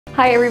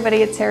Hi everybody,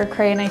 it's Sarah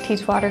Cray and I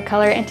teach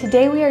watercolor, and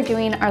today we are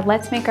doing our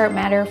Let's Make Art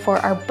Matter for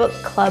our book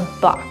club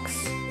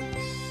box.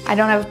 I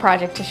don't have a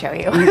project to show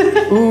you.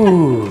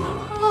 Ooh.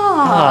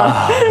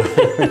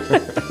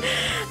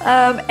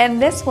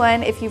 And this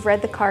one, if you've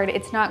read the card,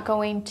 it's not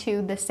going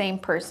to the same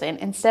person.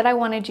 Instead, I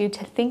wanted you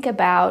to think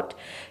about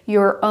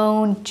your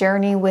own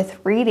journey with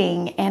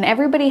reading, and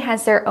everybody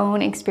has their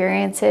own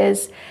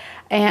experiences.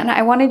 And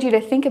I wanted you to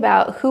think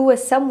about who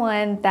was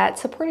someone that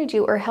supported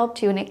you or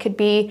helped you. And it could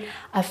be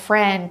a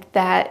friend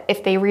that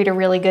if they read a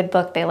really good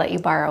book, they let you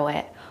borrow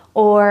it.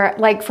 Or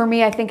like for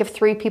me, I think of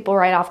 3 people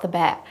right off the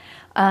bat.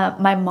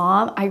 My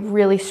mom, I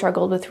really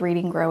struggled with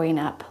reading growing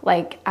up.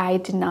 Like I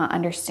did not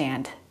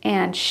understand.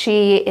 And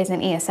she is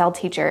an ESL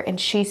teacher, and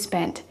she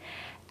spent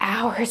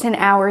hours and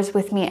hours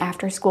with me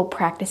after school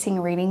practicing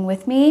reading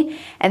with me.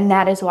 And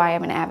that is why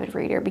I'm an avid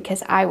reader,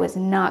 because I was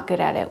not good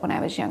at it when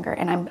I was younger.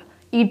 And I'm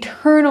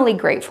eternally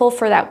grateful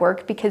for that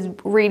work, because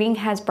reading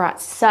has brought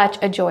such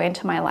a joy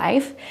into my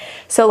life.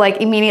 So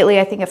like immediately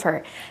I think of her.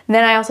 And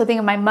then I also think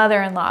of my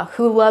mother-in-law,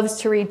 who loves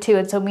to read too.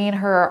 And so me and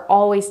her are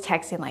always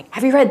texting like,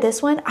 have you read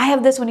this one? I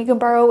have this one, you can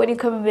borrow it when you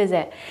come and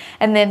visit.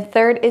 And then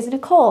third is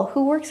Nicole,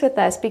 who works with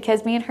us,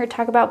 because me and her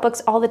talk about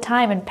books all the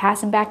time and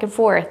pass them back and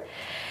forth.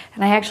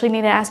 And I actually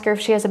need to ask her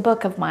if she has a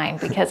book of mine,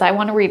 because I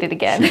want to read it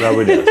again. She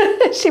probably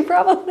does. She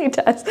probably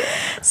does.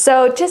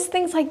 So just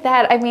things like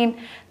that. I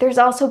mean, there's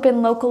also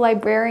been local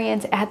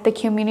librarians at the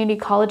community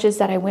colleges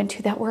that I went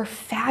to that were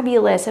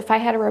fabulous. If I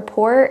had a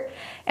report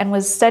and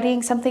was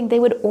studying something, they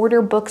would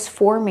order books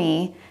for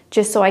me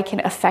just so I can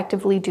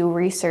effectively do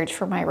research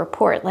for my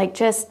report. Like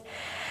just,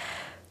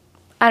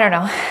 I don't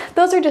know.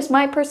 Those are just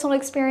my personal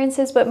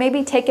experiences, but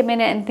maybe take a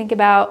minute and think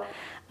about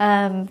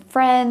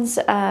friends,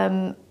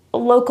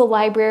 local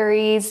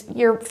libraries,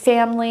 your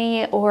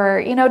family,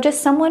 or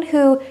just someone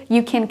who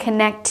you can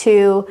connect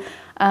to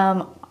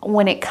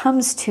when it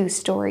comes to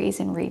stories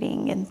and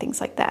reading and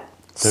things like that.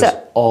 There's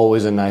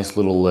always a nice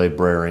little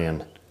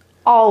librarian.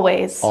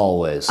 Always.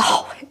 Always.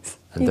 Always.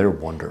 And they're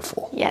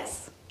wonderful.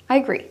 Yes, I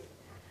agree.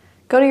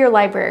 Go to your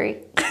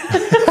library.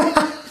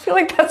 I feel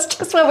like that's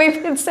just what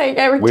we've been saying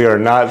every time. We are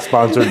not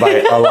sponsored by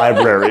a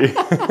library.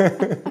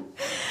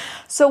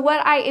 So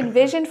what I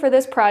envisioned for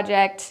this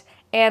project,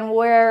 and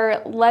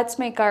where Let's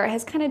Make Art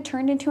has kind of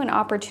turned into an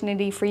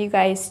opportunity for you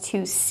guys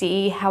to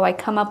see how I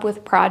come up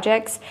with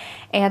projects.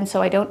 And so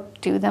I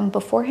don't do them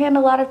beforehand a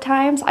lot of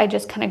times. I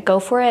just kind of go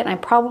for it and I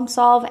problem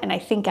solve and I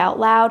think out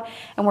loud,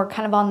 and we're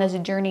kind of on this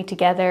journey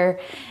together.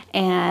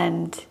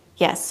 And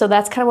yes, so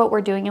that's kind of what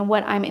we're doing. And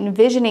what I'm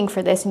envisioning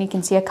for this, and you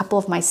can see a couple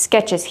of my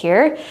sketches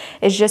here,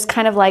 is just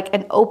kind of like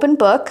an open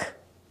book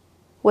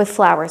with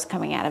flowers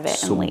coming out of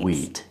it and leaves.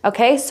 Sweet.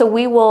 Okay, so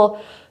we will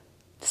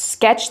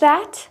sketch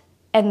that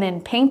and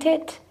then paint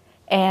it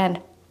and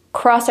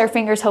cross our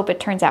fingers, hope it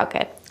turns out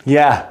good.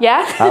 Yeah.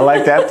 Yeah? I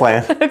like that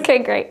plan. Okay,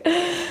 great.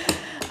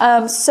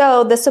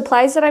 So the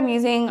supplies that I'm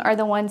using are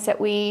the ones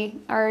that we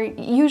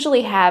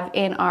usually have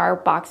in our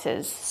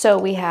boxes. So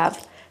we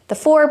have the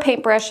 4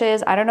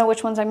 paintbrushes. I don't know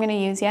which ones I'm gonna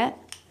use yet,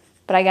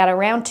 but I got a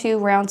round 2,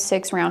 round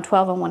 6, round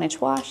 12, and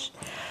 1-inch wash.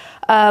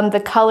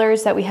 The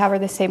colors that we have are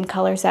the same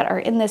colors that are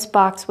in this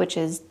box, which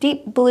is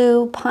deep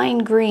blue, pine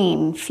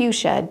green,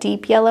 fuchsia,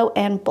 deep yellow,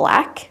 and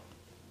black.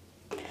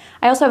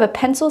 I also have a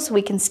pencil so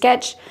we can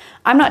sketch.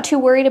 I'm not too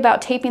worried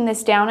about taping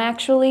this down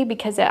actually,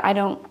 because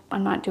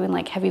I'm not doing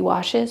like heavy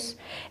washes.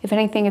 If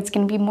anything, it's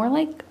gonna be more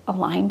like a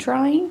line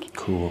drawing.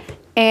 Cool.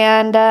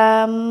 And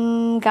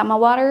got my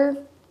water.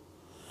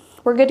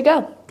 We're good to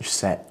go. You're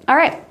set. All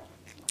right.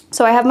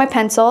 So I have my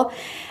pencil,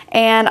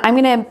 and I'm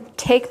gonna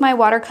take my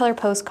watercolor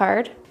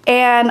postcard,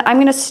 and I'm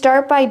gonna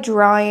start by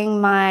drawing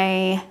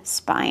my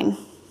spine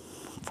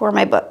for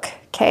my book.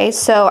 Okay,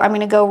 so I'm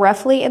gonna go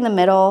roughly in the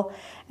middle.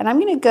 And I'm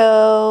gonna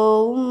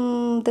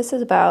go, this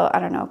is about,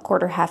 I don't know,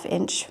 1/4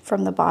 inch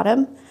from the bottom.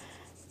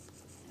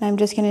 And I'm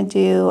just gonna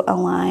do a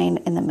line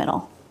in the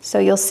middle. So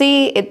you'll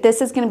see,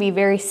 this is gonna be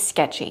very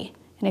sketchy.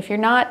 And if you're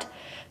not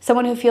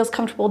someone who feels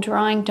comfortable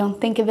drawing, don't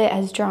think of it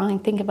as drawing,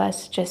 think of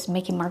us just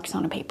making marks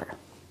on a paper,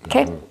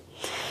 okay?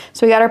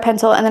 So we got our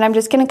pencil, and then I'm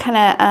just gonna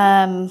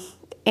kinda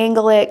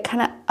angle it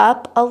kinda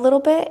up a little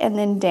bit and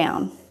then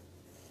down.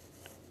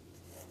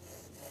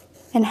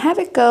 And have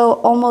it go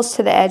almost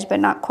to the edge,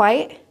 but not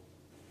quite.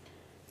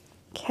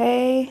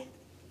 Okay,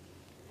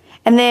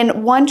 and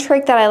then one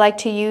trick that I like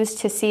to use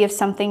to see if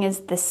something is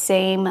the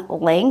same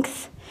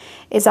length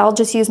is I'll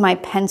just use my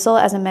pencil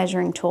as a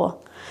measuring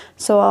tool.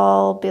 So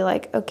I'll be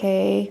like,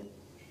 okay,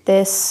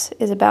 this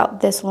is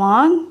about this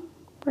long,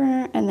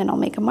 and then I'll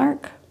make a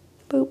mark,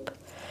 boop.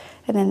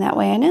 And then that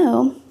way I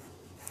know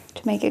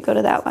to make it go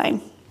to that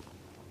line.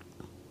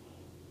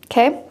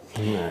 Okay?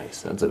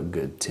 Nice, that's a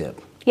good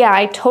tip. Yeah,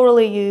 you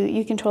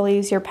can totally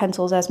use your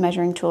pencils as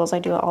measuring tools. I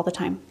do it all the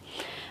time.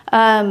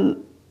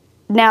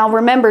 Now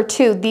remember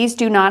too, these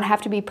do not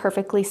have to be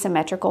perfectly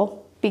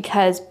symmetrical,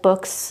 because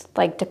books,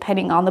 like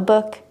depending on the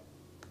book,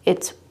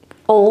 it's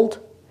old,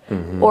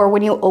 or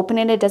when you open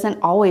it, it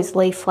doesn't always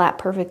lay flat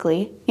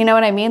perfectly. You know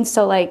what I mean?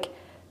 So like,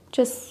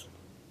 just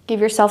give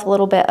yourself a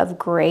little bit of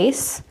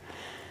grace.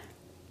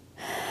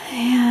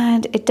 And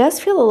And it does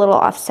feel a little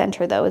off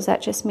center though. Is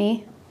that just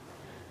me?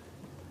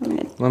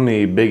 Let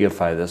me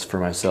bigify this for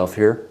myself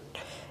here.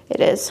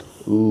 It is.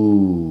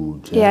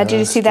 Ooh. Yeah, did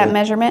you see that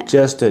measurement?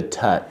 Just a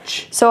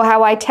touch. So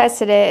how I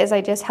tested it is I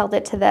just held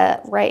it to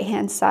the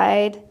right-hand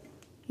side,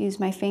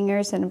 used my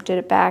fingers and did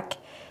it back.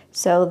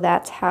 So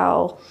that's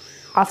how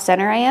off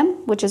center I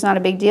am, which is not a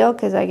big deal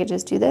because I could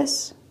just do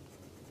this.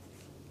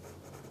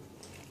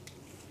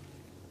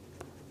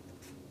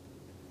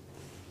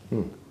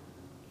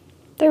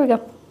 There we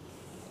go.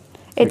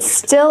 It's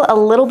still a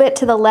little bit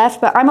to the left,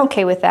 but I'm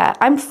okay with that.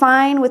 I'm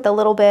fine with a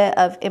little bit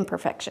of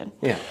imperfection.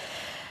 Yeah.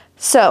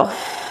 So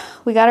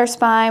we got our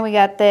spine, we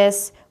got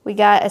this, we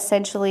got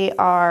essentially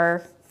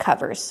our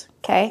covers,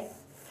 okay?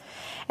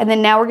 And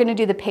then now we're gonna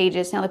do the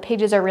pages. Now the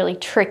pages are really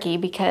tricky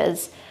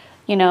because,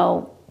 you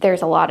know,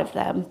 there's a lot of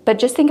them, but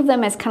just think of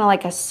them as kind of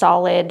like a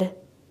solid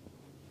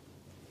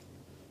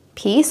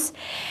piece.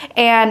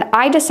 And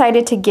I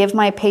decided to give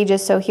my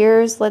pages, so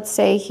let's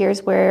say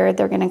here's where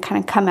they're gonna kind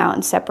of come out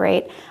and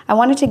separate. I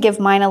wanted to give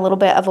mine a little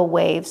bit of a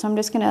wave, so I'm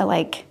just gonna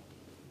like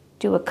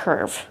do a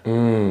curve.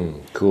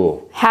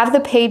 Cool. Have the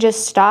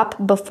pages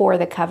stop before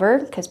the cover,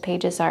 because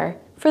pages are,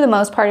 for the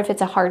most part, if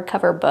it's a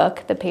hardcover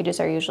book, the pages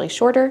are usually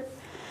shorter.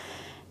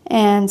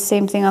 And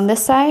same thing on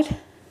this side.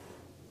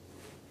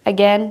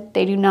 Again,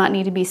 they do not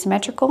need to be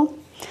symmetrical.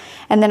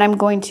 And then I'm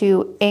going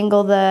to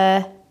angle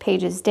the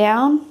pages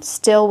down,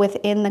 still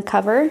within the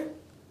cover.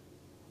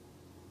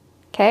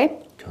 Okay?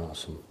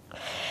 Awesome.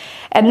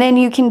 And then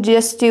you can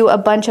just do a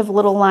bunch of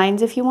little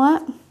lines if you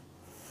want.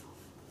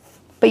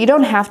 But you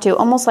don't have to,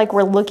 almost like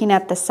we're looking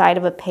at the side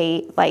of a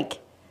page, like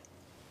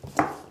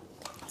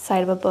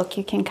side of a book,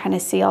 you can kind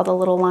of see all the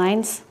little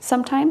lines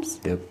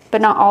sometimes. Yep.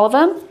 But not all of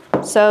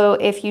them. So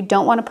if you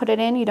don't want to put it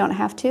in, you don't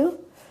have to.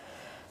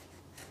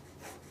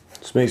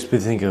 This makes me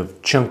think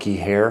of chunky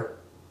hair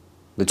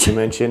that you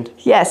mentioned.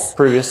 Yes.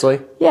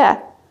 Previously.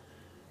 Yeah.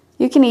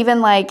 You can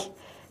even like,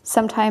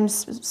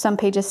 sometimes some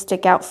pages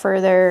stick out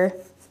further,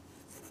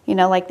 you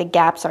know, like the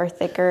gaps are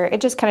thicker.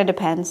 It just kind of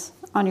depends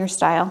on your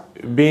style.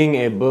 Being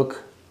a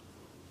book,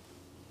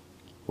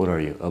 what are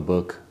you? A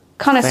book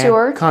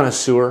connoisseur.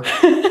 Connoisseur.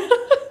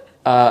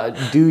 How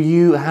do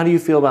you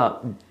feel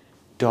about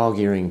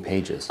dog-earing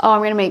pages? Oh,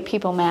 I'm gonna make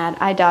people mad.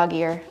 I dog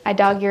ear. I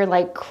dog ear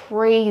like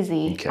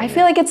crazy. Okay. I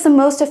feel like it's the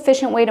most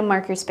efficient way to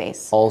mark your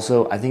space.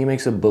 Also, I think it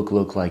makes a book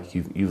look like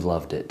you've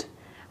loved it.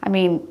 I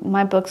mean,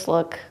 my books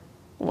look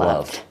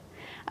loved.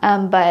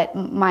 But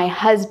my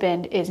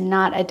husband is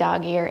not a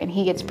dog ear and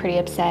he gets pretty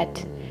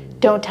upset.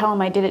 Don't tell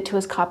him I did it to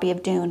his copy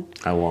of Dune.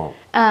 I won't.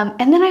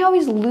 And then I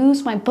always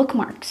lose my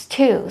bookmarks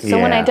too. So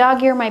when I Yeah.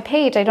 dog ear my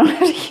page, I don't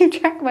have to keep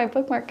track of my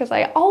bookmark because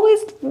I always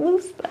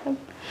lose them.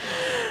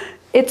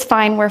 It's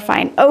fine, we're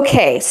fine.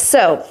 Okay,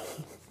 so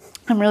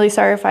I'm really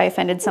sorry if I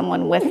offended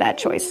someone with that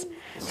choice.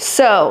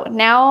 So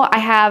now I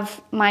have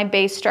my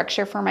base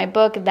structure for my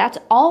book. That's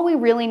all we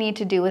really need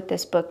to do with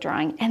this book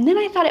drawing. And then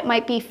I thought it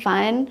might be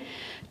fun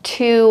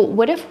to,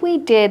 what if we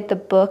did the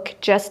book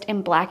just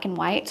in black and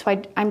white? So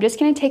I'm just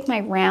gonna take my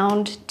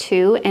round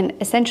 2 and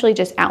essentially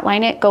just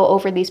outline it, go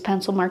over these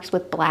pencil marks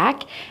with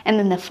black, and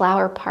then the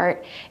flower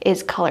part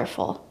is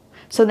colorful.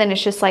 So then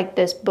it's just like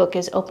this book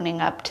is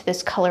opening up to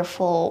this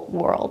colorful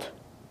world.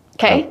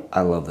 Okay?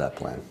 I love that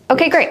plan.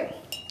 Okay, great.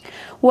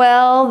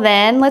 Well,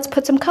 then let's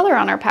put some color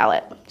on our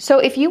palette. So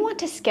if you want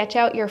to sketch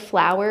out your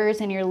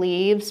flowers and your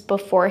leaves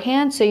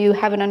beforehand so you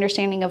have an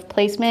understanding of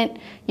placement,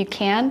 you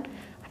can.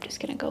 I'm just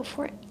gonna go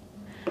for it.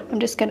 I'm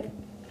just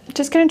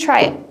gonna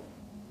try it.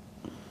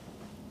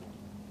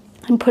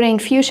 I'm putting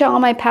fuchsia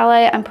on my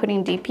palette. I'm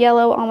putting deep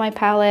yellow on my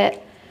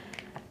palette.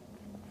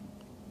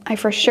 I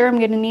for sure am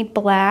gonna need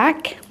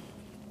black.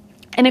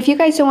 And if you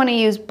guys don't want to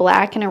use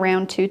black in a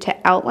round 2 to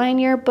outline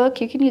your book,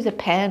 you can use a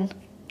pen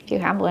if you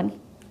have one.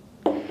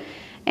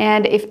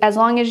 And as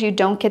long as you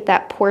don't get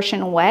that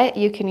portion wet,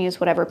 you can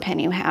use whatever pen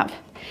you have.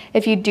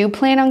 If you do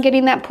plan on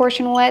getting that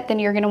portion wet, then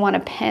you're going to want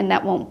a pen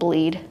that won't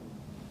bleed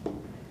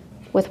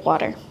with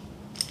water.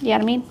 You know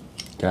what I mean?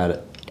 Got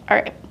it. All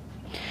right.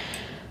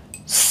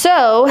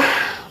 So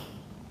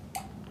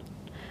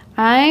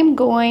I'm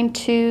going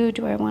to,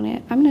 I'm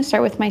going to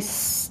start with my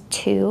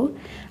 2.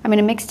 I'm going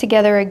to mix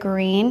together a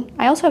green.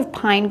 I also have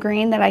pine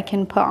green that I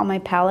can put on my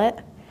palette,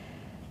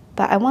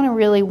 but I want a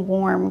really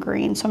warm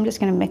green, so I'm just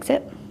going to mix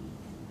it.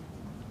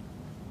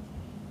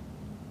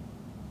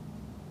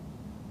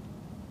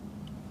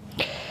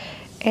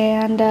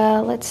 And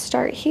let's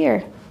start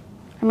here.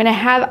 I'm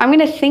going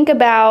to think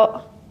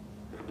about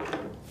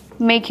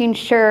making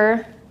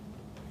sure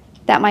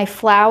that my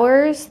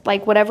flowers,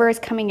 like whatever is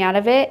coming out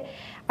of it,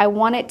 I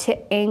want it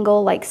to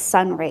angle like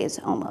sun rays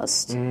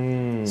almost.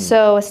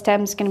 So a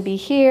stem's gonna be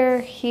here,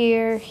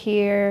 here,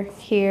 here,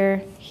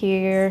 here,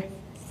 here,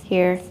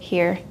 here,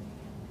 here.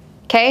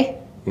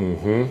 Okay?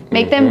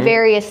 Make them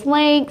various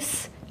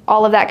lengths,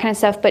 all of that kind of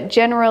stuff, but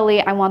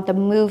generally I want the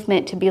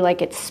movement to be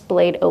like it's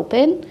splayed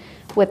open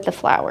with the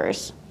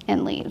flowers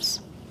and leaves.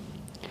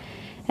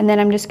 And then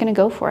I'm just gonna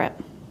go for it.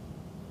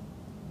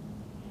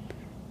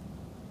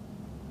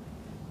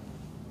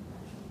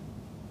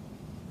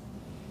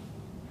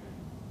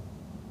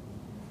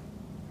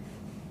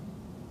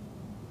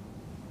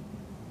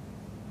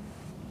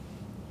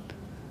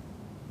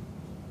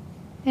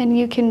 And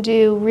you can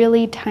do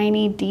really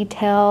tiny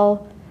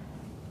detail.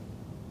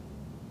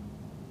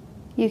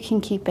 You can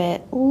keep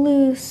it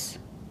loose,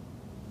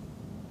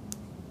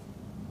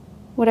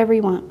 whatever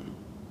you want.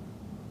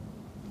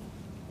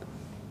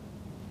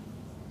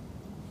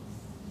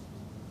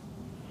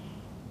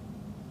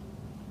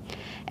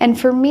 And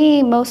for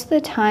me, most of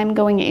the time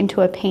going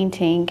into a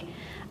painting,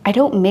 I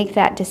don't make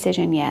that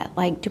decision yet.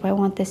 Like, do I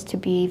want this to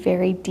be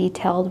very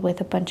detailed with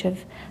a bunch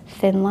of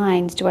thin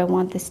lines? Do I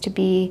want this to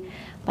be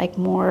like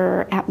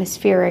more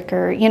atmospheric,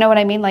 or you know what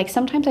I mean? Like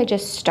sometimes I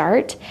just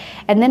start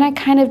and then I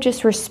kind of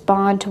just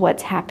respond to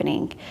what's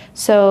happening.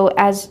 So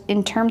as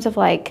in terms of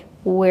like,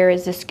 where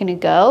is this gonna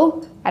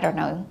go? I don't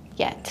know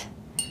yet.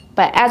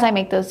 But as I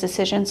make those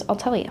decisions, I'll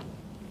tell you.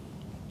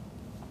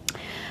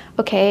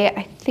 Okay,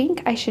 I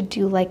think I should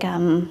do like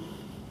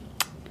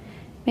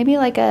maybe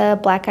like a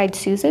Black-Eyed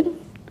Susan.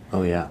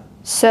 Oh yeah.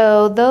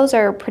 So those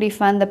are pretty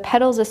fun. The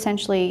petals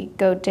essentially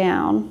go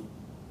down.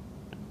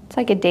 It's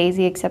like a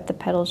daisy, except the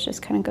petals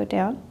just kind of go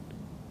down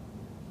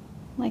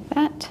like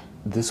that.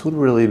 This would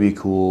really be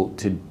cool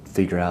to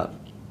figure out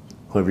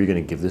whoever you're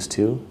going to give this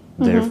to,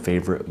 their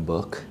favorite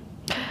book.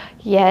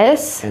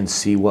 Yes. And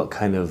see what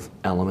kind of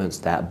elements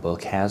that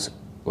book has,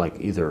 like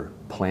either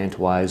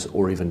plant-wise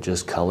or even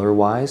just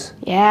color-wise.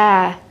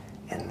 Yeah.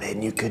 And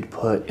then you could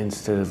put,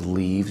 instead of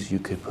leaves, you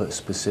could put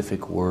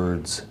specific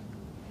words,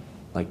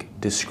 like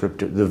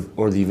descriptive,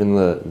 even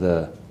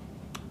the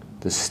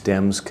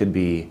stems could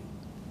be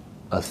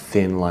a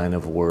thin line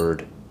of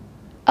word.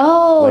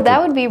 Oh, like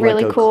that would be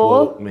really like a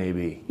cool. Quote,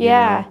 maybe.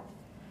 Yeah. You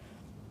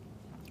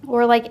know?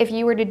 Or like if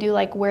you were to do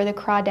like where the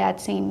crawdad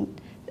scene,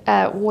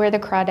 where the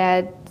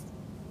crawdad.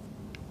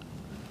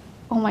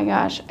 Oh my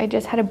gosh, I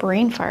just had a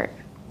brain fart.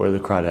 Where the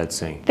crawdads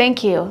sing.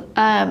 Thank you.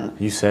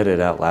 You said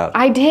it out loud.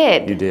 I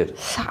did. You did.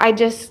 I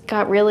just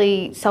got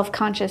really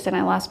self-conscious and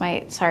I lost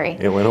my, sorry.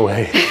 It went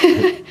away.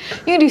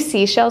 You can do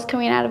seashells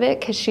coming out of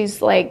it because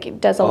she's like,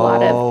 does a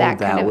lot of that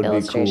kind of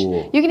illustration.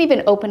 Cool. You can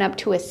even open up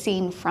to a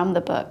scene from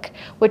the book,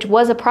 which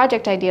was a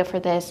project idea for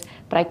this,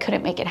 but I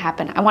couldn't make it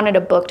happen. I wanted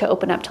a book to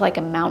open up to like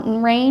a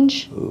mountain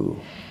range. Ooh.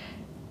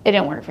 It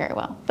didn't work very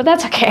well, but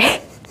that's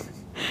okay.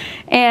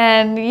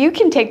 And you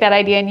can take that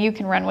idea and you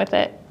can run with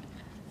it.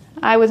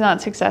 I was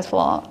not successful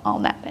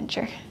on that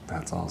venture.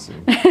 That's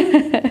awesome.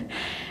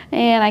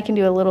 And I can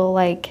do a little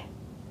like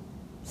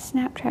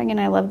snapdragon.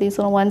 I love these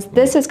little ones.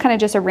 This is kind of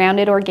just a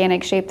rounded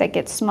organic shape that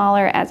gets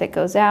smaller as it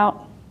goes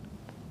out.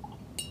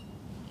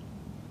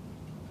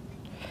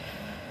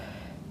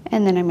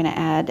 And then I'm going to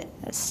add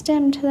a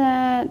stem to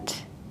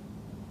that.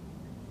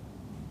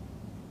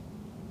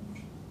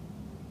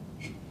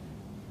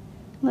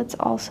 Let's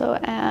also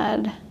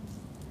add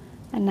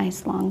a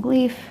nice long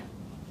leaf.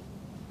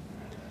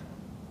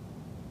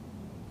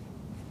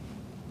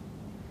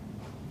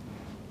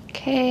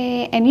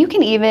 Okay, and you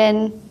can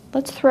even,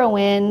 let's throw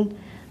in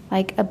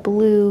like a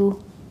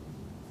blue,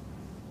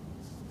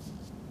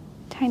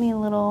 tiny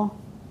little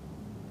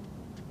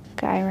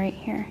guy right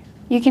here.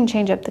 You can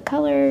change up the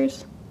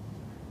colors.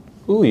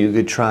 Ooh, you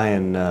could try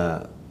and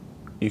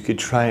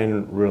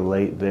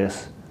relate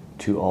this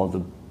to all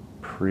the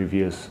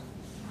previous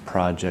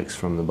projects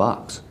from the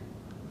box.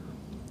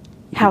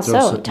 How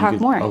so?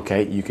 Talk more.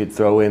 Okay, you could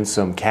throw in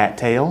some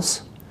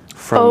cattails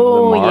from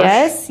the marsh.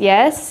 Yes,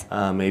 yes.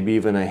 Maybe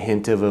even a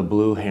hint of a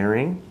blue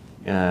herring.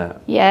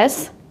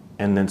 Yes.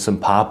 And then some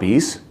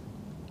poppies.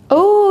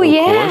 Oh,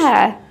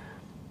 yeah. Course.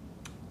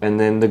 And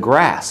then the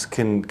grass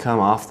can come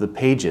off the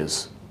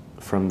pages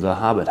from the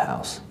Hobbit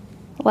house.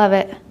 Love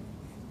it.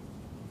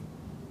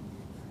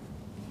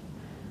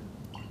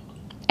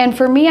 And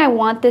for me, I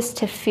want this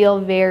to feel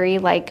very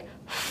like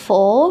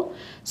full.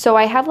 So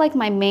I have like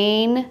my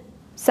main,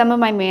 some of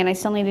my main, I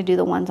still need to do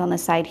the ones on the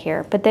side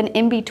here, but then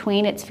in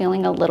between it's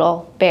feeling a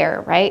little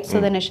bare, right? So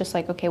then it's just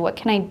like, okay, what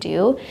can I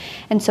do?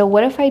 And so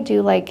what if I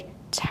do like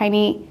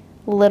tiny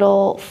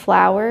little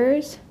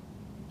flowers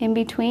in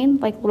between,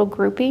 like little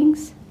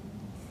groupings?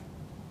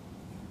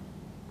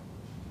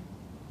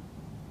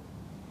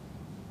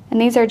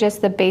 And these are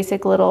just the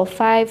basic little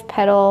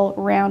 5-petal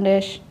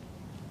roundish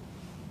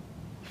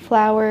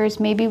flowers.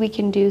 Maybe we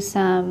can do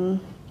some,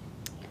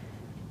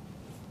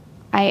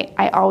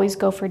 I always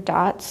go for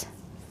dots.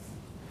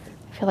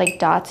 I feel like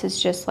dots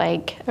is just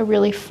like a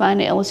really fun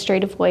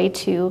illustrative way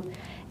to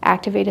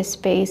activate a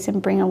space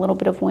and bring a little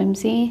bit of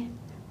whimsy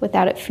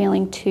without it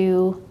feeling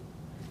too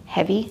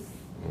heavy.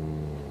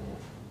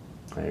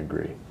 I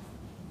agree.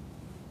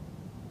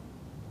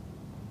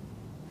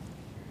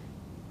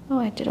 Oh,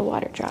 I did a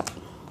water drop.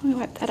 Let me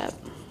wipe that up.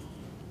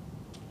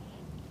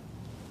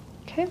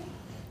 Okay.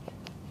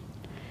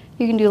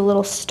 You can do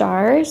little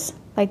stars,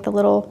 like the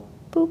little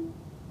boop,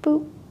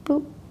 boop,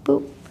 boop,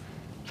 boop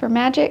for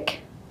magic.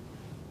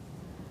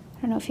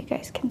 I don't know if you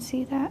guys can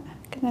see that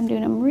because I'm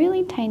doing them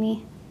really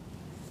tiny.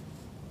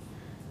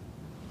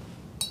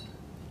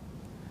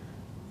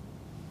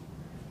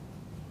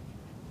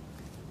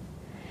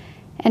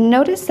 And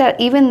notice that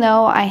even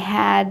though I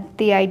had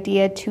the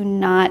idea to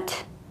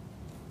not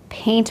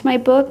paint my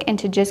book and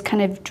to just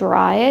kind of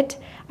draw it,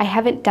 I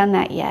haven't done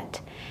that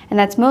yet. And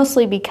that's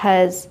mostly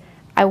because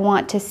I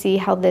want to see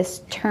how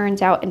this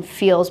turns out and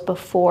feels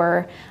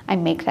before I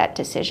make that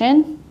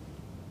decision.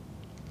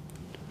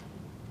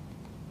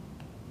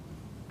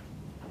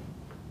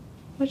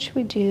 What should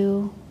we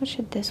do? What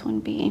should this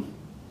one be?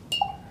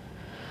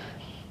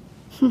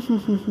 How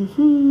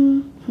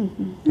do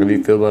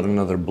you feel about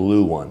another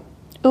blue one?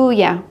 Ooh,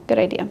 yeah, good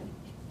idea.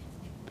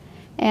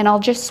 And I'll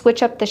just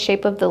switch up the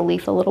shape of the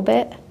leaf a little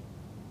bit.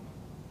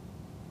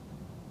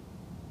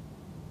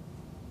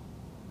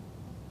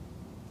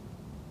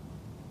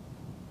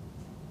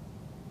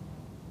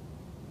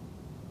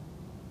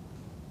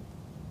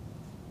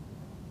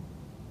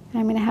 And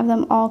I'm going to have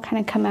them all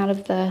kind of come out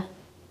of the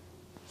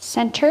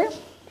center.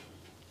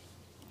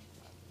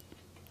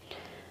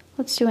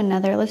 Let's do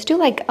another. Let's do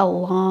like a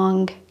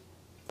long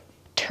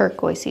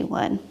turquoisey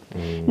one.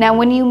 Now,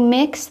 when you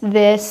mix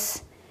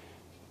this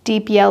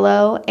deep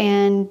yellow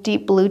and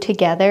deep blue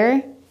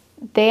together,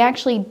 they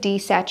actually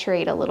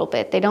desaturate a little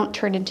bit. They don't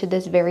turn into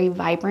this very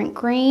vibrant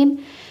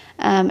green,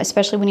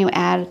 especially when you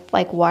add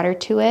like water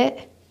to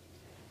it.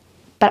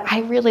 But I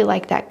really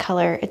like that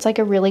color. It's like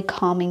a really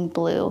calming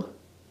blue.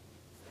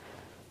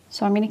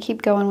 So I'm going to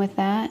keep going with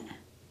that.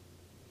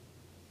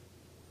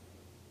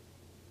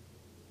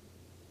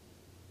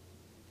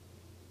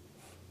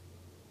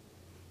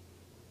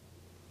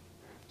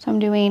 So I'm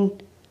doing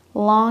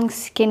long,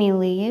 skinny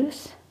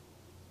leaves.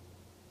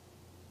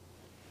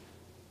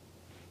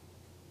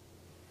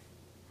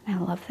 I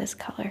love this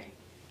color.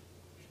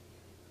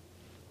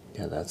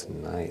 Yeah, that's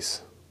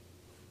nice.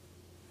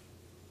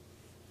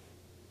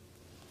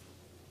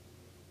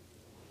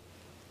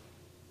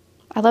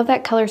 I love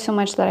that color so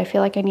much that I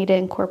feel like I need to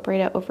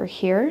incorporate it over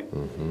here.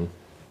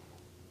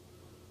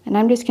 And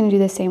I'm just going to do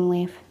the same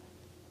leaf.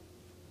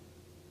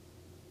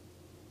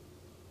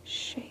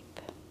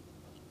 Shape.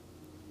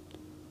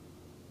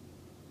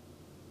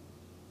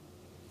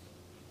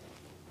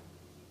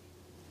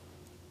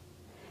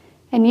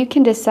 And you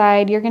can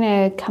decide, you're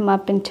going to come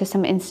up into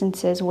some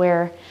instances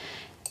where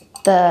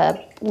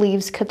the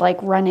leaves could like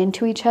run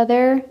into each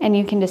other, and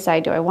you can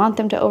decide, do I want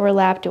them to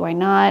overlap? Do I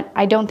not?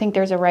 I don't think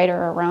there's a right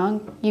or a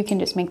wrong. You can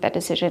just make that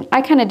decision.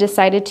 I kind of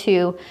decided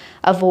to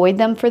avoid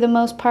them for the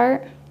most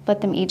part,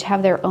 let them each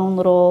have their own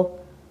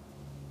little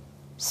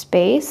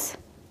space.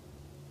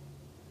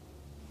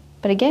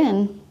 But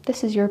again,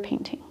 this is your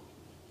painting.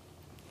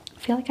 I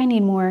feel like I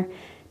need more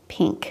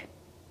pink.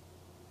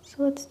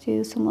 So let's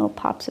do some little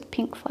pops of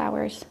pink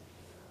flowers.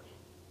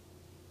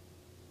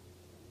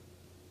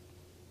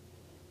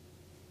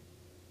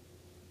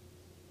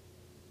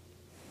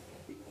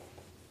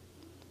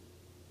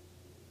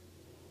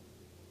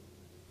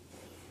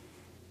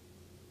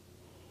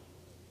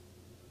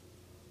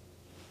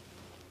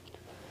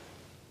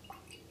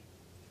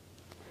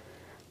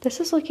 This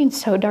is looking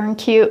so darn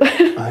cute.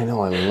 I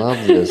know, I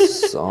love this.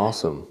 This is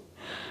awesome.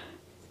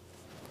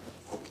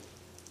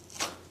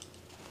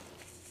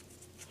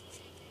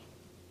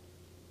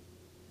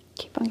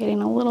 Keep on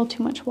getting a little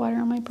too much water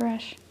on my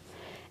brush.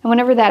 And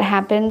whenever that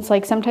happens,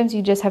 like sometimes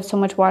you just have so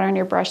much water on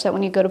your brush that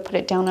when you go to put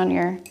it down on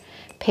your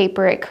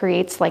paper, it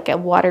creates like a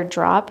water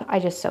drop. I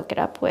just soak it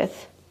up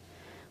with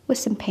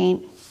some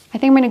paint. I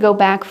think I'm gonna go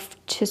back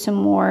to some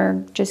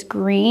more just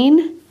green.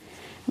 And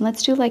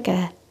let's do like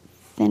a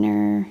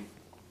thinner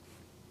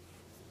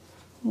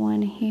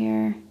one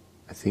here.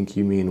 I think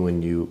you mean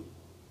when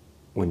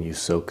you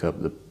soak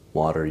up the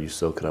water, you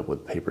soak it up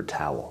with paper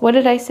towel. What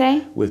did I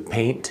say? With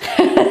paint?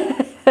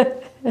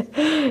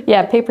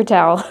 Yeah, paper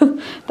towel.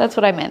 That's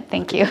what I meant.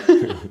 Thank you.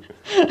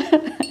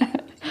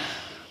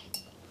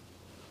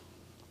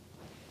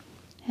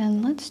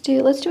 And let's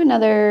do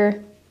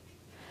another.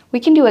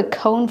 We can do a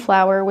cone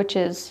flower, which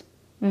is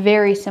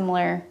very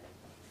similar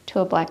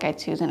to a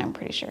black-eyed Susan, I'm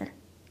pretty sure.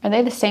 Are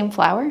they the same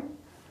flower?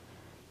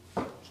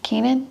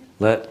 Keenan?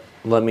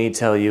 Let me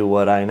tell you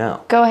what I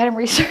know. Go ahead and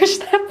research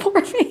that for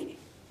me.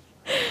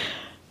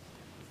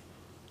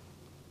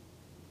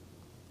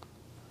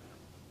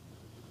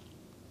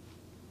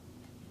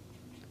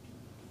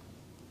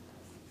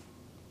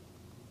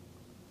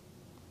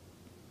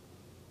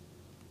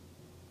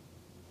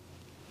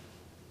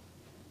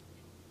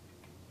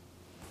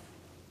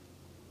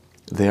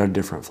 They are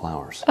different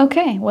flowers.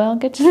 Okay, well,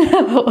 good to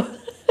know.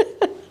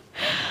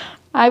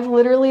 I've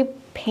literally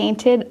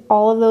painted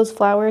all of those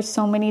flowers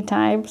so many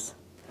times.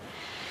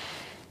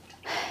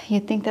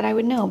 You'd think that I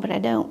would know, but I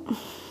don't.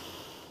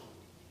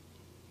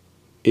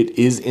 It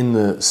is in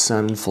the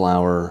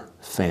sunflower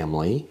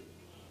family.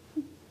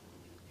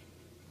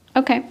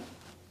 Okay.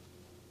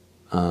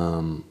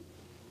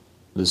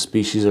 The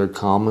species are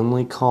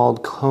commonly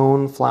called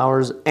cone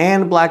flowers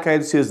and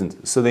black-eyed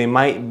Susans, so they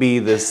might be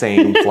the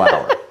same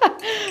flower.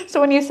 So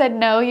when you said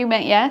no, you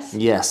meant yes?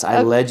 Yes,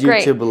 I led you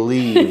to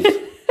believe.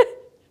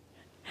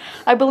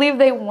 I believe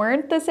they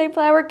weren't the same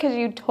flower because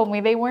you told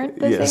me they weren't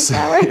the same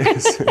flower.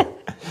 Yes.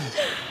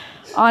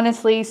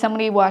 Honestly,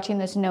 somebody watching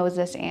this knows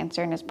this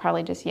answer and is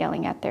probably just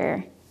yelling at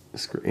their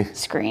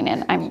screen,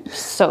 and I'm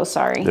so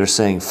sorry. They're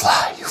saying,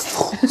 "Fly, you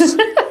fools."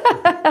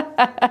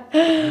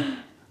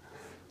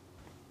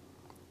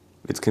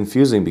 It's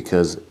confusing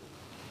because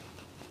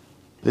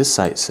this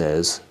site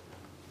says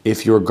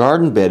If your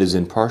garden bed is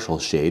in partial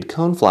shade,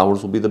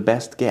 coneflowers will be the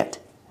best get,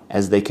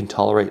 as they can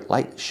tolerate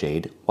light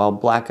shade, while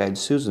black-eyed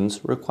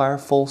Susans require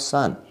full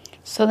sun.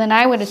 So then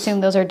I would assume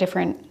those are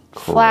different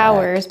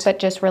flowers, but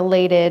just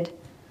related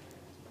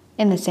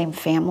in the same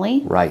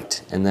family.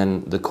 Right. And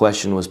then the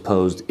question was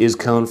posed, is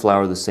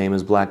coneflower the same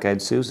as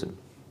black-eyed Susan?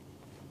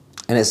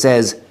 And it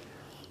says,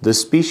 the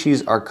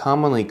species are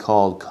commonly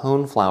called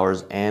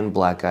coneflowers and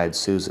black-eyed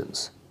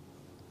Susans.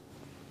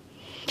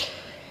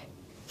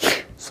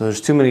 So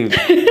there's too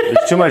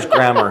much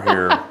grammar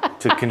here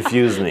to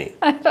confuse me.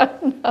 I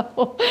don't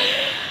know.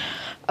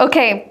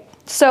 Okay,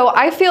 so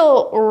I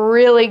feel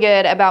really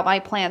good about my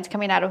plans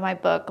coming out of my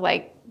book.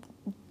 Like,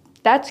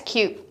 that's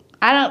cute.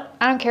 I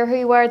don't care who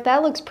you are.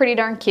 That looks pretty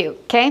darn cute,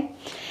 okay?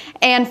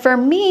 And for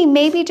me,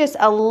 maybe just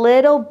a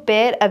little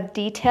bit of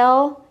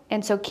detail.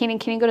 And so Keenan,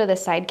 can you go to the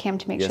side cam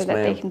to make sure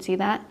that they can see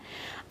that?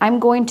 I'm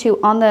going to,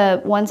 on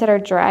the ones that are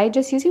dry,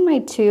 just using my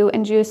 2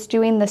 and just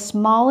doing the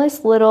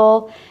smallest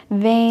little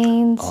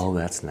veins. Oh,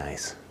 that's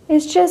nice.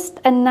 It's just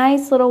a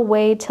nice little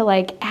way to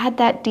like add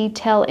that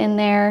detail in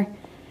there,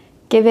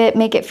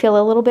 make it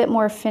feel a little bit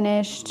more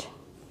finished.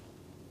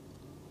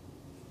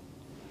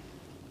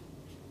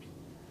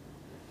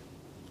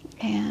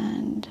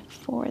 And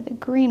for the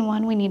green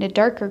one, we need a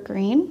darker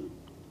green.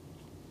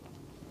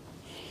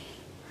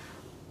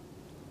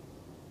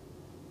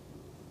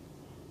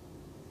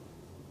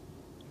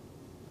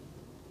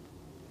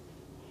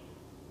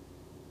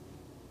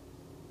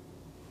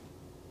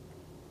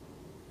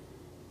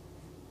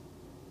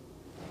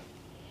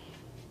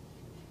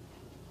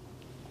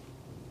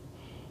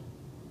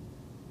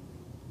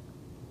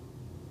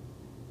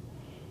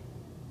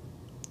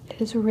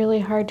 It's really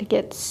hard to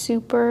get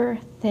super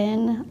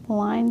thin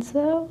lines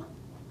though.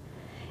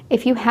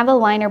 If you have a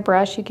liner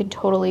brush, you can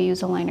totally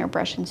use a liner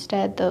brush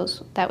instead.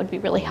 That would be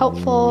really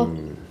helpful.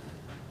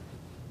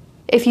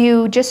 If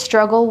you just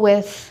struggle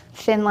with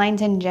thin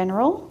lines in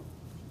general,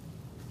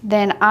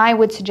 then I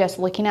would suggest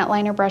looking at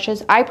liner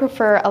brushes. I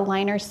prefer a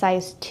liner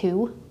size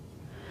 2.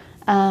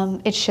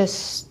 It's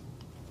just,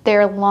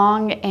 they're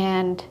long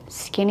and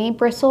skinny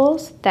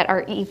bristles that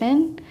are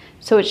even,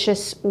 so it's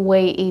just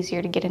way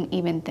easier to get an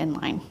even thin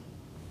line.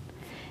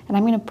 And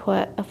I'm gonna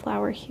put a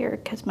flower here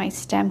because my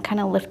stem kind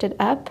of lifted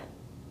up.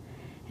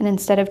 And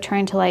instead of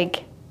trying to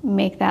like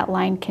make that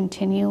line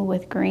continue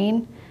with green,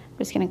 I'm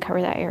just gonna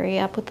cover that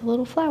area up with the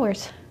little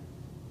flowers.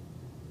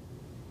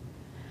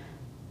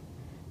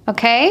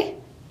 Okay?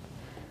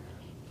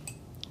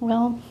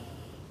 Well,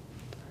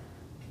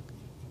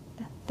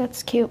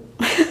 that's cute.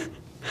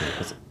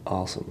 That's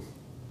awesome.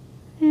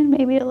 And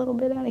maybe a little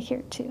bit out of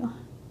here too.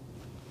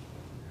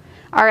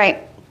 All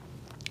right.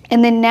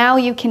 And then now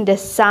you can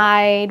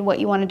decide what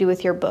you want to do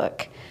with your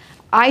book.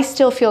 I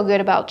still feel good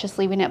about just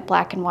leaving it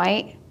black and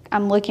white.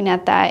 I'm looking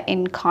at that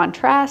in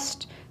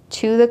contrast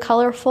to the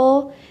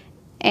colorful,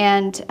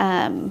 and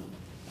I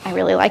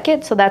really like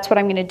it, so that's what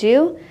I'm gonna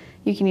do.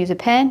 You can use a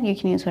pen, you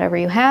can use whatever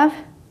you have.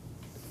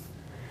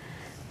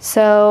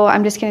 So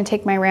I'm just gonna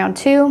take my round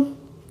 2,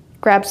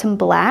 grab some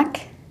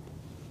black.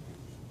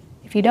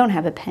 If you don't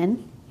have a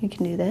pen, you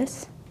can do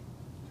this.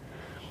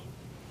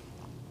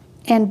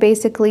 And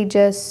basically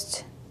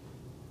just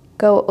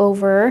go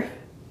over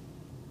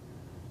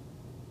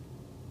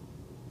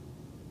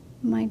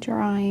my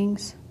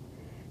drawings.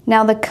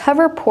 Now the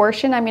cover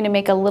portion, I'm gonna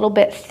make a little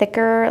bit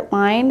thicker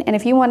line, and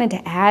if you wanted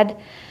to add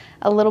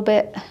a little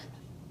bit,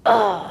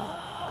 I'm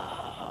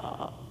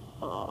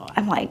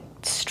like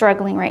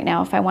struggling right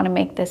now if I wanna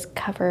make this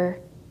cover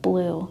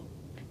blue.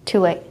 Too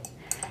late.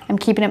 I'm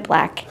keeping it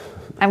black.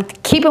 I'm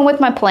keeping with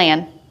my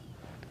plan.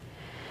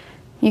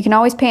 You can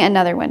always paint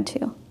another one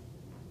too.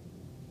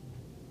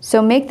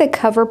 So make the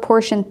cover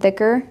portion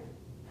thicker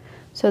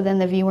so then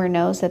the viewer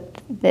knows that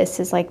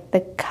this is like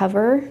the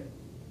cover.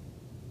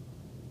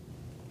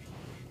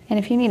 And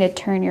if you need to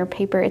turn your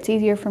paper, it's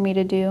easier for me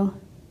to do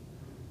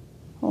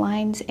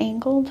lines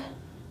angled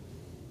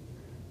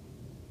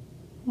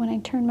when I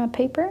turn my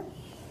paper.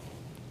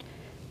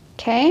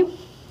 Okay.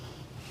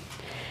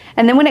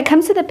 And then when it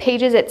comes to the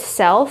pages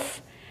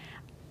itself,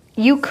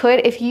 you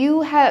could, if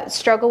you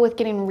struggle with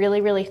getting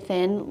really, really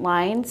thin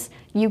lines,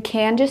 you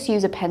can just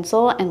use a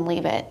pencil and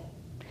leave it.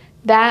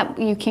 That,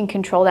 you can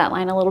control that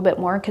line a little bit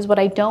more, because what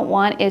I don't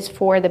want is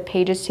for the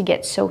pages to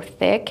get so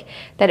thick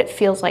that it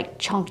feels like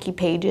chunky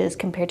pages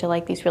compared to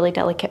like these really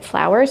delicate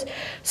flowers.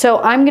 So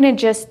I'm gonna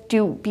just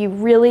be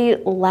really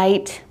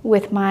light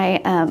with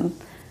my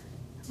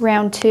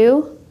round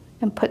 2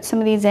 and put some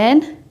of these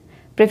in.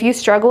 But if you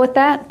struggle with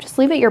that, just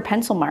leave it your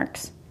pencil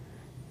marks.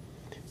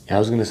 I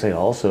was gonna say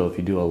also, if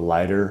you do a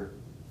lighter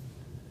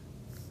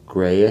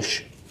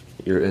grayish,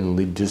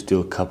 and just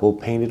do a couple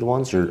painted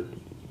ones, your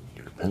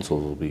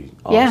pencils will be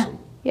awesome.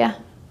 Yeah.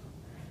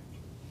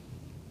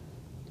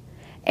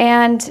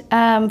 And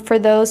for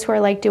those who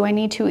are like, do I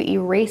need to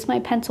erase my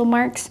pencil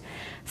marks?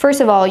 First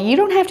of all, you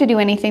don't have to do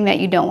anything that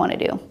you don't want to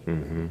do.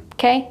 Mm-hmm.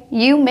 Okay?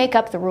 You make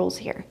up the rules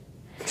here.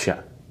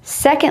 Yeah.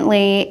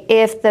 Secondly,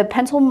 if the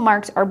pencil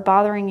marks are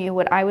bothering you,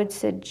 what I would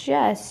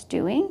suggest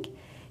doing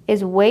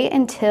is wait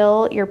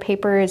until your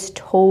paper is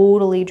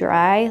totally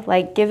dry.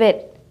 Like give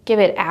it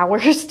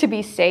hours to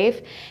be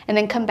safe, and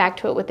then come back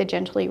to it with a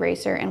gentle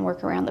eraser and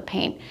work around the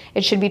paint.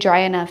 It should be dry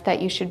enough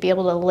that you should be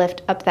able to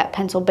lift up that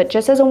pencil. But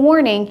just as a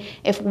warning,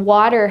 if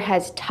water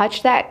has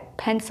touched that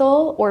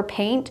pencil or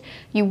paint,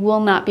 you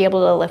will not be able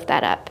to lift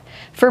that up.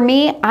 For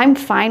me, I'm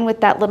fine with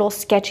that little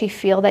sketchy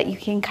feel that you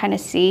can kind of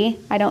see.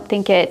 I don't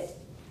think it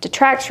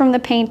detracts from the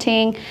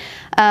painting.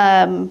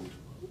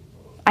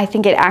 I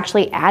think it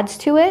actually adds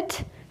to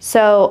it.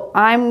 So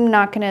I'm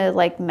not gonna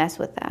like mess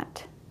with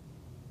that.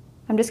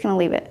 I'm just gonna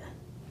leave it.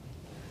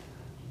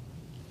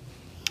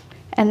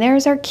 And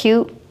there's our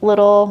cute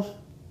little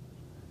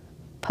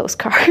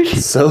postcard.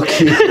 So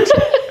cute.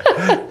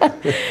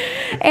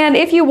 And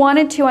if you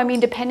wanted to, I mean,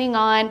 depending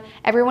on,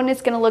 everyone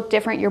is gonna look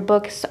different. Your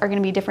books are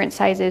gonna be different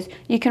sizes.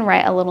 You can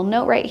write a little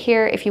note right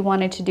here if you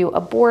wanted to do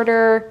a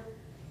border.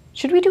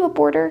 Should we do a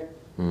border?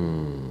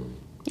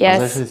 Yes.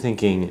 I was actually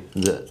thinking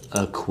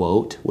a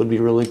quote would be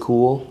really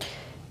cool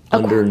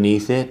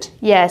underneath it.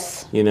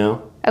 Yes. You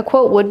know? A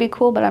quote would be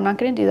cool, but I'm not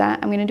gonna do that.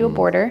 I'm gonna do a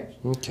border.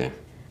 Okay.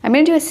 I'm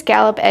gonna do a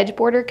scallop edge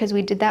border because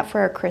we did that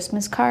for our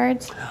Christmas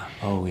cards.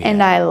 Oh, yeah.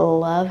 And I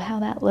love how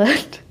that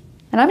looked.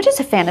 And I'm just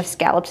a fan of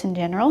scallops in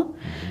general.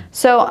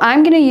 So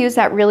I'm gonna use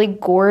that really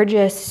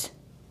gorgeous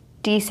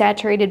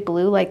desaturated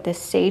blue, like this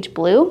sage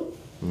blue,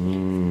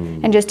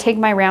 and just take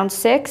my round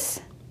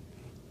 6.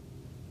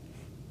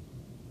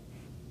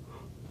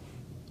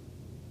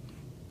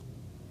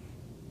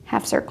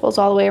 Half circles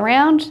all the way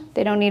around.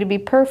 They don't need to be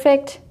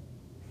perfect.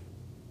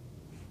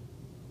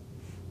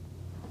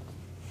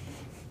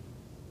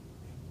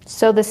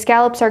 So the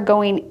scallops are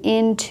going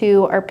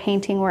into our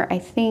painting, where I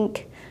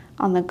think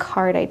on the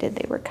card I did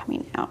they were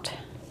coming out.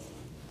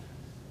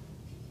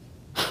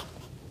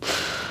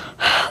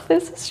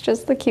 This is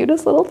just the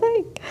cutest little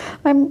thing.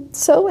 I'm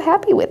so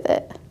happy with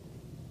it.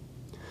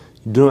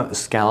 You know what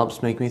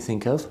scallops make me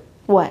think of?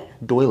 What?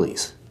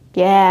 Doilies.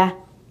 Yeah,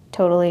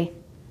 totally.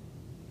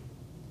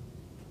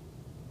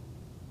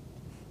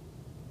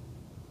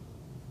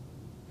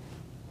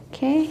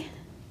 Okay.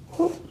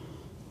 Let's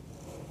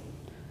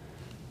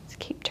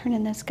keep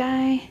turning this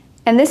guy.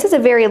 And this is a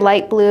very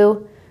light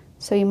blue,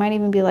 so you might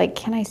even be like,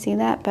 can I see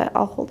that? But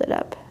I'll hold it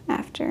up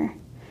after.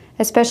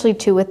 Especially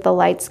too with the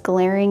lights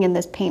glaring and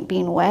this paint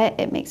being wet,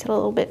 it makes it a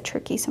little bit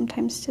tricky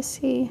sometimes to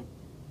see.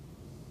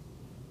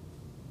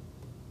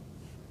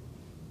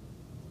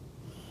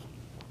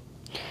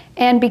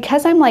 And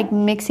because I'm like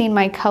mixing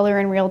my color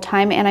in real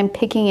time and I'm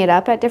picking it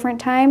up at different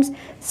times,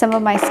 some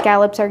of my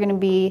scallops are gonna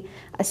be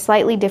a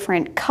slightly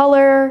different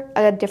color,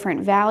 a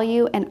different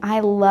value, and I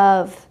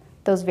love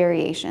those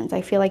variations.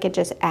 I feel like it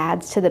just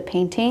adds to the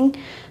painting.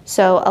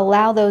 So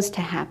allow those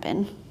to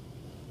happen.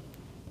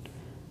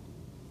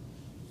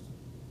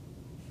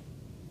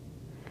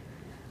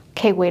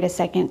 Okay, wait a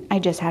second. I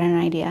just had an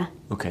idea.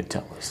 Okay,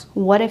 tell us.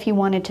 What if you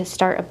wanted to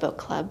start a book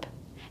club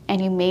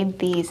and you made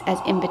these as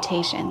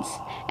invitations,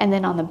 and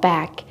then on the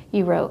back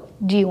you wrote,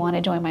 do you want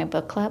to join my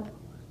book club?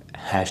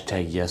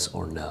 Hashtag yes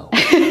or no.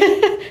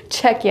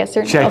 Check yes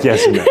or no. Check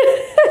yes or no.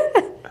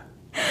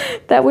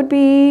 That would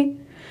be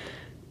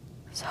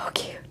so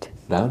cute.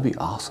 That would be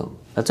awesome.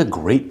 That's a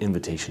great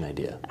invitation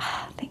idea.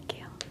 Ah, thank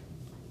you.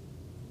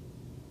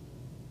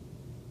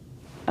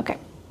 Okay.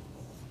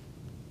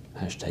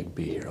 Hashtag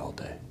be here all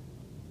day.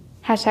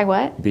 Hashtag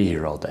what? Be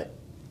here all day.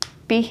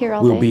 Be here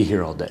all day. We'll be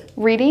here all day.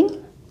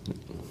 Reading?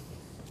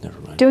 Never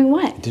mind. Doing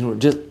what?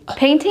 Just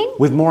painting?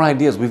 With more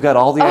ideas. We've got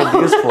all the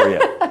ideas for you.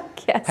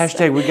 Yes.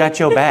 Hashtag we got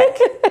your back.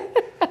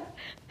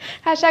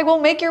 Hashtag we'll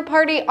make your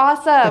party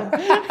awesome.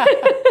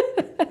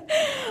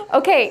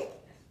 Okay,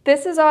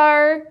 this is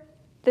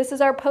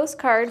our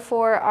postcard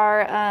for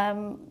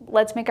our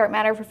Let's Make Art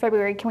Matter for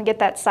February. Can we get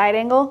that side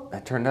angle?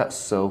 That turned out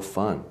so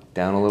fun.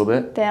 Down a little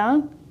bit.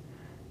 Down.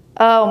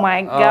 Oh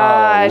my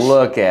gosh. Oh,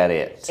 look at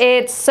it.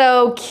 It's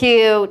so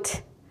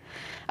cute.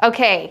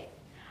 Okay,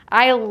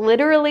 I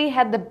literally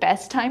had the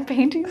best time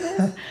painting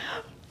this.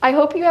 I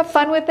hope you have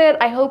fun with it.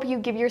 I hope you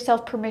give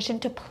yourself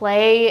permission to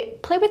play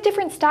with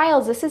different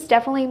styles. This is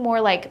definitely more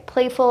like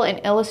playful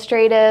and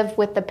illustrative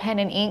with the pen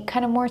and ink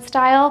kind of more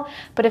style.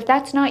 But if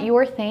that's not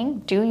your thing,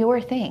 do your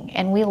thing.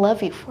 And we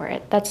love you for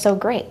it. That's so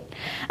great.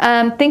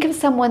 Think of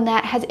someone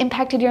that has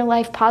impacted your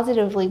life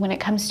positively when it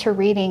comes to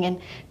reading,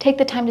 and take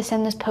the time to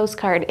send this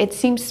postcard. It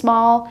seems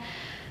small.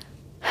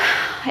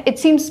 It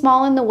seems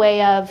small in the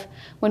way of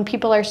when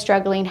people are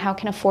struggling, how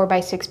can a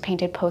 4x6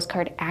 painted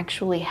postcard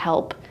actually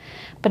help?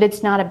 But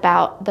it's not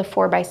about the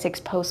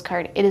 4x6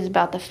 postcard. It is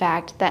about the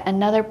fact that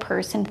another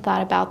person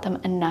thought about them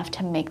enough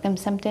to make them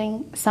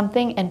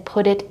something and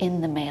put it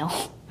in the mail.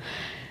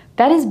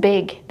 That is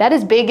big. That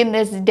is big in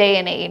this day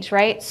and age,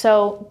 right?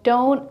 So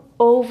don't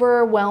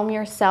overwhelm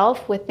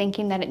yourself with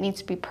thinking that it needs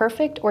to be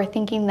perfect or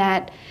thinking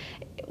that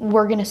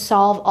we're gonna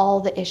solve all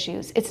the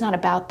issues. It's not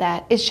about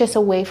that. It's just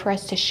a way for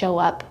us to show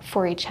up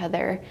for each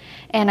other.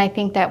 And I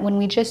think that when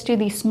we just do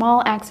these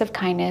small acts of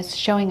kindness,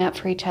 showing up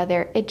for each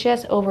other, it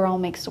just overall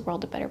makes the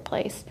world a better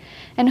place.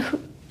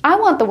 And I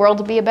want the world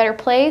to be a better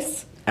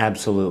place.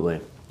 Absolutely.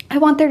 I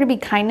want there to be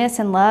kindness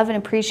and love and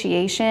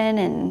appreciation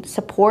and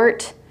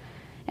support,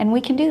 and we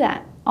can do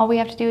that. All we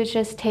have to do is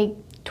just take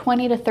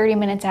 20 to 30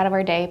 minutes out of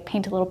our day,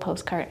 paint a little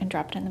postcard, and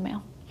drop it in the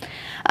mail.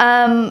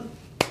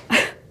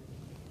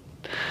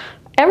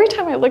 Every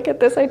time I look at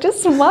this, I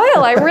just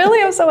smile. I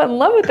really am so in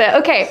love with it.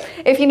 Okay,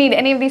 if you need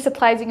any of these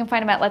supplies, you can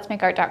find them at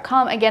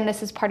letsmakeart.com. Again,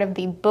 this is part of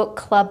the book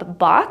club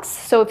box.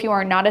 So if you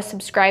are not a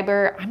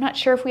subscriber, I'm not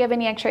sure if we have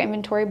any extra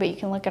inventory, but you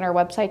can look at our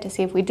website to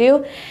see if we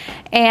do.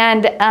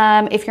 And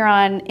if you're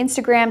on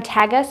Instagram,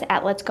 tag us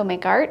at Let's Go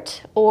Make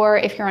Art. Or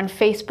if you're on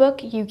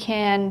Facebook, you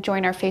can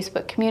join our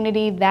Facebook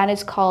community. That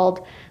is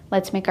called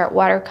Let's Make Art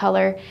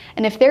Watercolor.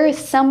 And if there is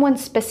someone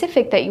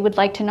specific that you would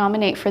like to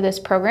nominate for this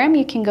program,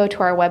 you can go to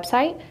our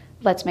website,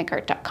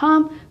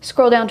 letsmakeart.com,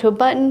 scroll down to a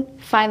button,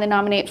 find the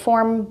nominate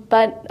form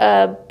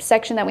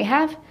section that we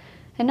have,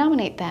 and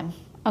nominate them.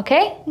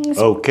 Okay?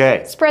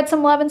 Okay. Spread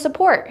some love and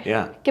support.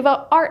 Yeah. Give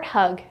an art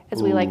hug,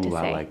 as we like to say.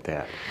 I like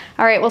that.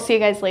 All right, we'll see you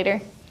guys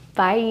later.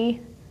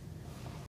 Bye.